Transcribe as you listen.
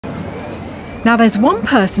Now there's one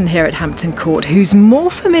person here at Hampton Court who's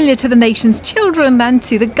more familiar to the nation's children than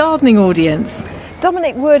to the gardening audience.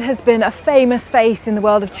 Dominic Wood has been a famous face in the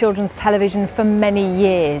world of children's television for many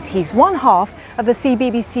years. He's one half of the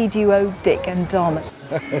CBBC duo Dick and Dom.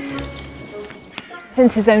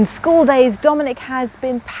 Since his own school days, Dominic has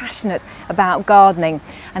been passionate about gardening,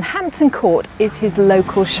 and Hampton Court is his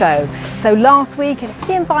local show. So last week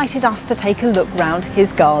he invited us to take a look round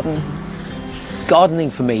his garden. Gardening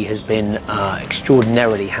for me has been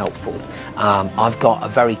extraordinarily helpful. I've got a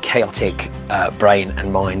very chaotic brain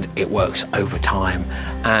and mind. It works overtime,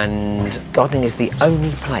 and gardening is the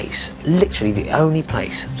only place, literally the only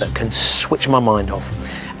place, that can switch my mind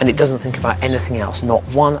off, and it doesn't think about anything else, not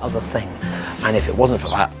one other thing. And if it wasn't for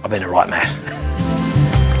that, I'd be in a right mess.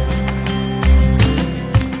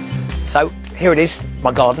 So here it is,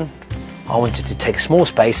 my garden. I wanted to take a small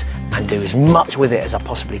space and do as much with it as I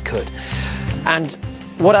possibly could. And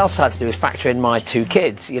what else I had to do is factor in my two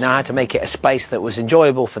kids. You know, I had to make it a space that was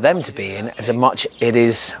enjoyable for them to be in as much it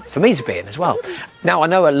is for me to be in as well. Now, I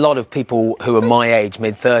know a lot of people who are my age,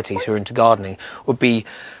 mid-30s, who are into gardening, would be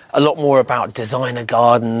a lot more about designer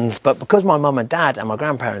gardens, but because my mum and dad and my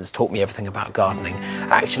grandparents taught me everything about gardening,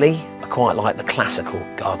 actually, I quite like the classical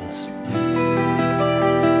gardens.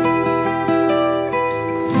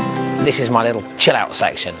 This is my little chill out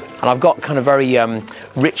section, and I've got kind of very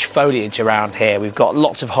rich foliage around here. We've got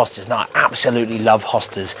lots of hostas. Now, I absolutely love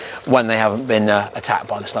hostas when they haven't been attacked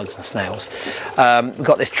by the slugs and snails. We've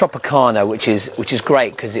got this Tropicana, which is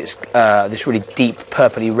great because it's this really deep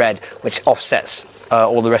purpley red, which offsets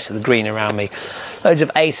all the rest of the green around me. Loads of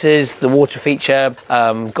aces, the water feature,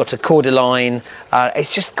 got a cordyline.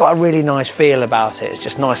 It's just got a really nice feel about it. It's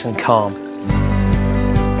just nice and calm.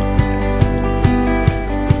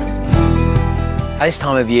 This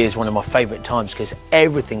time of year is one of my favourite times because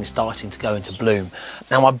everything's starting to go into bloom.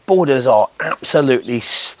 Now, my borders are absolutely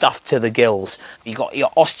stuffed to the gills. You've got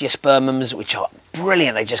your osteospermums, which are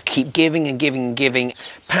brilliant. They just keep giving and giving and giving.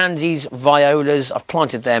 Pansies, violas, I've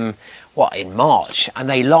planted them, in March, and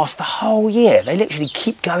they last the whole year. They literally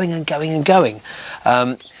keep going and going and going.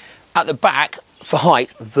 At the back, for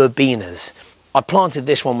height, verbenas. I planted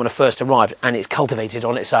this one when I first arrived, and it's cultivated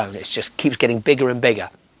on its own. It just keeps getting bigger and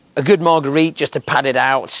bigger. A good marguerite just to pad it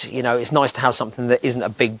out. You know, it's nice to have something that isn't a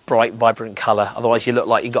big, bright, vibrant colour. Otherwise, you look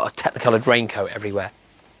like you've got a technicoloured raincoat everywhere.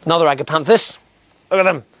 Another agapanthus. Look at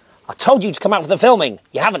them. I told you to come out for the filming.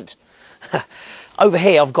 You haven't. Over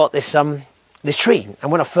here, I've got this this tree.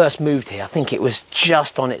 And when I first moved here, I think it was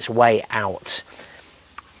just on its way out.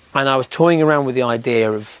 And I was toying around with the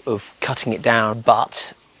idea of cutting it down,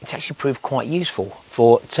 but it's actually proved quite useful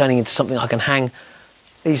for turning into something I can hang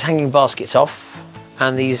these hanging baskets off.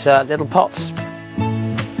 And these little pots.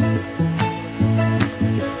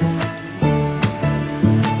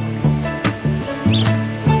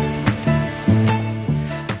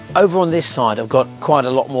 Over on this side, I've got quite a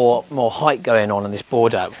lot more height going on this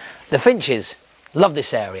border. The finches love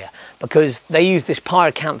this area because they use this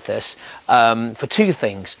pyracanthus for two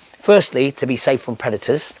things. Firstly, to be safe from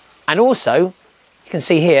predators, and also, you can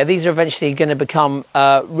see here, these are eventually going to become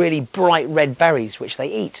really bright red berries, which they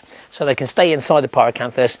eat. So they can stay inside the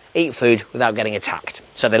pyracanthus, eat food without getting attacked.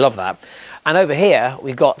 So they love that. And over here,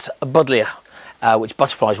 we've got a buddleia, which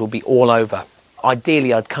butterflies will be all over.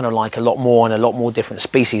 Ideally, I'd kind of like a lot more and a lot more different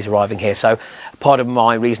species arriving here. So part of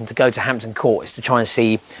my reason to go to Hampton Court is to try and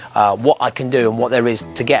see what I can do and what there is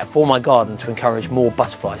to get for my garden to encourage more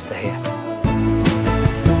butterflies to here.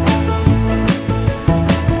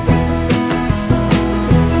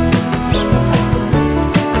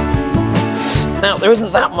 Now, there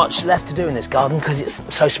isn't that much left to do in this garden because it's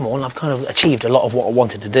so small and I've kind of achieved a lot of what I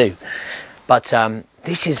wanted to do. But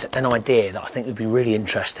this is an idea that I think would be really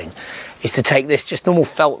interesting, is to take this just normal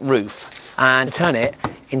felt roof and turn it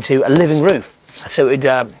into a living roof. So it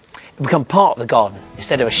would become part of the garden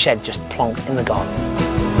instead of a shed just plonked in the garden.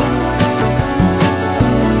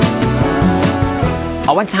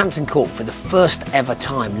 I went to Hampton Court for the first ever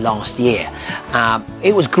time last year.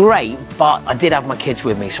 It was great, but I did have my kids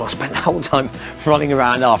with me, so I spent the whole time running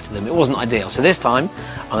around after them. It wasn't ideal. So this time,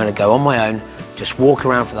 I'm going to go on my own, just walk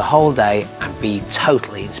around for the whole day and be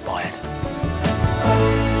totally inspired.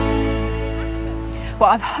 Well,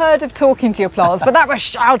 I've heard of talking to your plants, but that was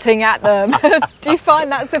shouting at them. Do you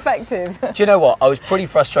find that's effective? Do you know what? I was pretty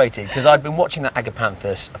frustrated because I'd been watching that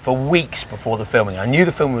agapanthus for weeks before the filming. I knew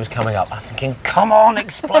the filming was coming up. I was thinking, come on,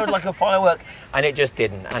 explode like a firework. And it just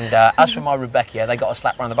didn't. And as for my Rebecca, they got a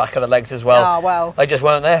slap around the back of the legs as well. Oh, well. They just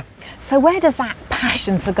weren't there. So where does that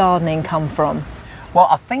passion for gardening come from? Well,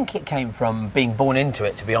 I think it came from being born into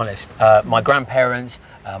it, to be honest. My grandparents,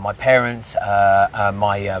 my parents,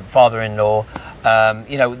 my father-in-law,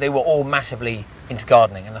 you know, they were all massively into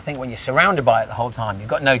gardening, and I think when you're surrounded by it the whole time, you've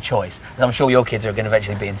got no choice, as I'm sure your kids are going to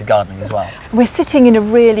eventually be into gardening as well. We're sitting in a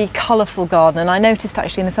really colourful garden, and I noticed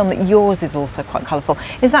actually in the film that yours is also quite colourful.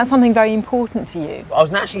 Is that something very important to you? I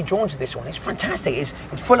was naturally drawn to this one. It's fantastic. It's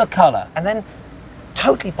full of colour, and then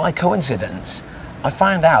totally by coincidence, I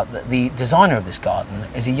found out that the designer of this garden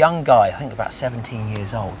is a young guy, I think about 17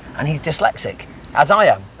 years old, and he's dyslexic, as I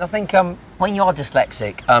am. I think when you're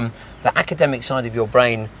dyslexic, the academic side of your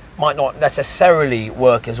brain might not necessarily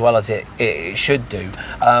work as well as it should do,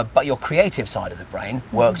 but your creative side of the brain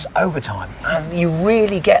works overtime, and you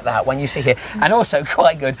really get that when you see here. And also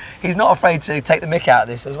quite good, he's not afraid to take the mick out of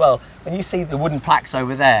this as well. When you see the wooden plaques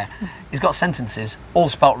over there, he's got sentences all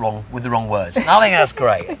spelt wrong with the wrong words, and I think that's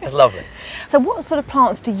great. It's lovely. So what sort of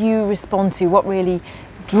plants do you respond to? What really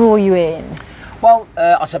draw you in? Well,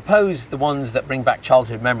 I suppose the ones that bring back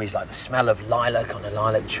childhood memories, like the smell of lilac on a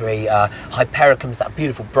lilac tree, hypericums, that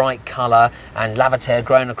beautiful bright colour, and lavater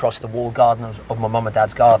growing across the walled garden of my mum and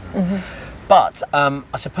dad's garden. But I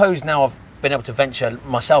suppose now I've been able to venture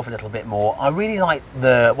myself a little bit more, I really like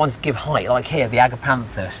the ones that give height, like here, the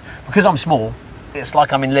agapanthus. Because I'm small, it's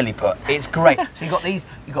like I'm in Lilliput. It's great. So you've got these,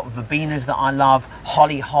 you've got verbenas that I love,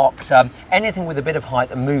 hollyhocks, anything with a bit of height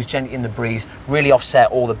that moves gently in the breeze really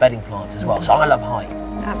offset all the bedding plants as well. So I love height.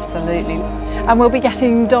 Absolutely. And we'll be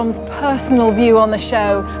getting Dom's personal view on the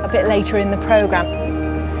show a bit later in the programme.